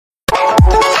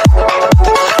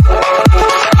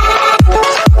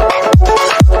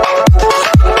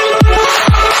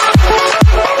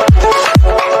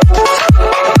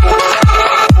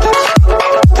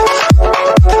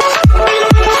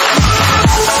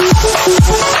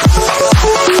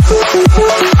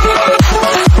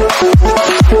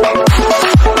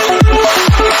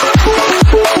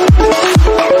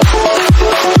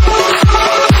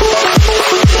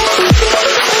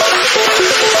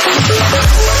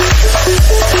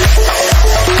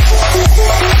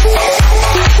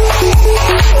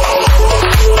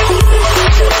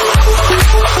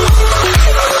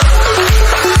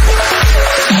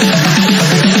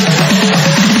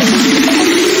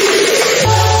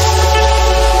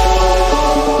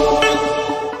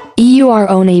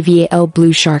EURONAVAL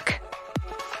Blue Shark.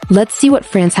 Let's see what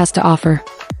France has to offer.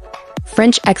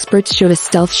 French experts showed a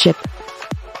stealth ship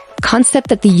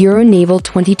concept at the EURONAVAL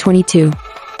 2022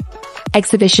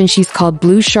 exhibition. She's called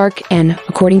Blue Shark, and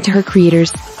according to her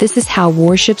creators, this is how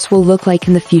warships will look like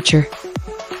in the future.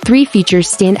 3 features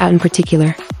stand out in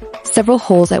particular. Several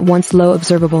holes at once, low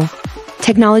observable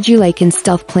technology like in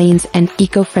stealth planes, and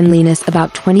eco-friendliness.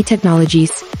 About 20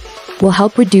 technologies will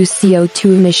help reduce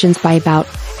CO2 emissions by about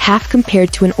half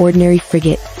compared to an ordinary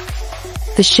frigate.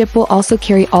 The ship will also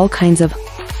carry all kinds of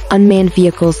unmanned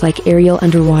vehicles like aerial,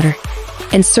 underwater,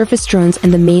 and surface drones,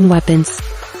 and the main weapons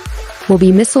will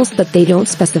be missiles, but they don't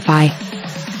specify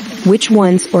which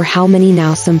ones or how many.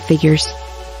 Now some figures.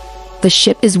 The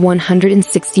ship is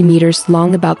 160 meters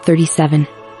long, about 37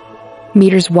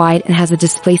 meters wide, and has a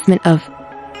displacement of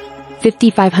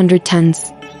 5,500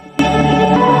 tons.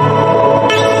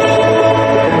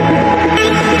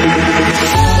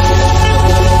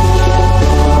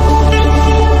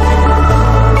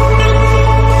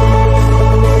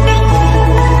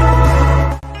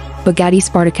 Bugatti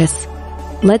Spartacus.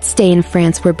 Let's stay in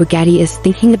France, where Bugatti is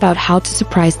thinking about how to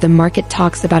surprise the market.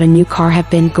 Talks about a new car have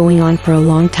been going on for a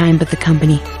long time, but the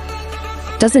company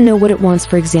doesn't know what it wants.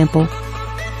 For example,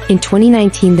 in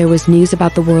 2019 there was news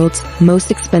about the world's most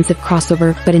expensive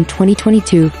crossover, but in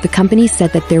 2022 the company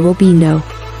said that there will be no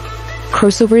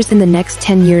crossovers in the next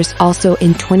 10 years. Also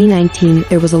in 2019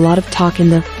 there was a lot of talk in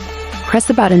the press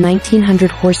about a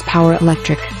 1900 horsepower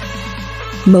electric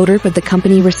motor, but the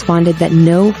company responded that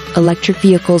no electric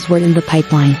vehicles were in the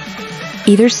pipeline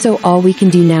either. So all we can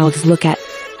do now is look at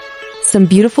some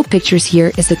beautiful pictures.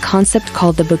 Here is a concept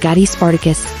called the Bugatti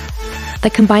Spartacus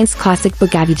that combines classic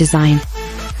Bugatti design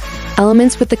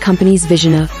elements with the company's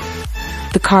vision of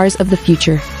the cars of the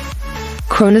future.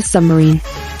 Kronos Submarine.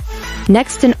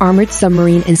 Next, an armored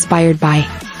submarine inspired by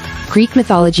Greek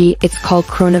mythology. It's called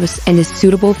Kronos and is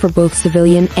suitable for both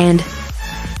civilian and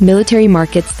military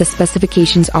markets. The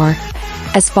specifications are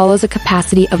as follows: a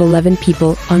capacity of 11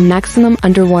 people on maximum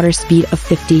underwater speed of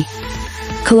 50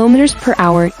 kilometers per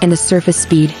hour and a surface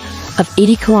speed of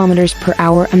 80 kilometers per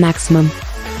hour, a maximum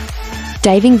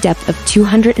diving depth of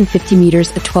 250 meters,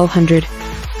 a 1200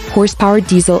 horsepower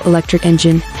diesel electric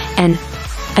engine, and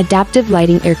adaptive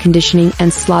lighting, air conditioning,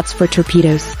 and slots for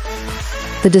torpedoes.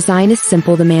 The design is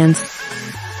simple. The man's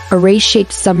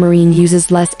array-shaped submarine uses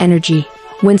less energy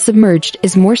when submerged,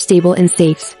 is more stable, and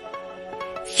saves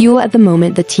fuel. At the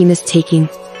moment the team is taking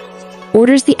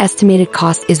orders. The estimated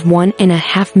cost is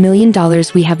 $1.5 million.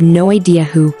 We have no idea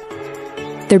who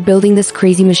they're building this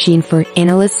crazy machine for,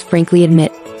 analysts frankly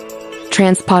admit.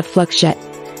 TransPod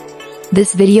FluxJet.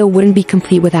 This video wouldn't be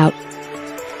complete without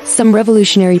some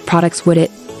revolutionary products, would it?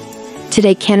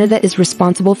 Today Canada is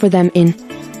responsible for them. In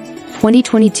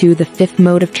 2022 the 5th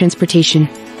mode of transportation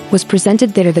was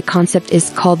presented there. The concept is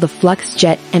called the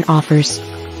FluxJet and offers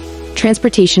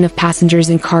transportation of passengers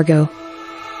and cargo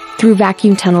through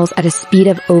vacuum tunnels at a speed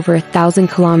of over 1,000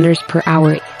 kilometers per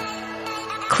hour.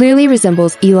 Clearly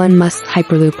resembles Elon Musk's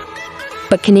Hyperloop,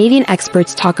 but Canadian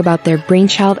experts talk about their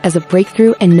brainchild as a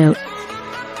breakthrough and note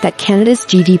that Canada's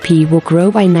GDP will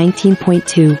grow by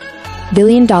 $19.2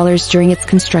 billion during its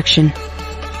construction.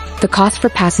 The cost for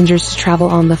passengers to travel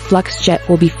on the FluxJet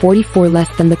will be 44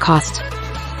 less than the cost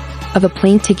of a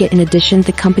plane ticket. In addition,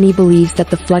 the company believes that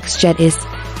the FluxJet is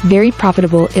very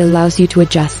profitable. It allows you to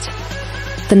adjust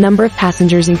the number of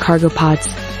passengers in cargo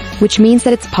pods, which means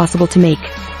that it's possible to make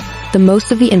the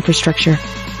most of the infrastructure.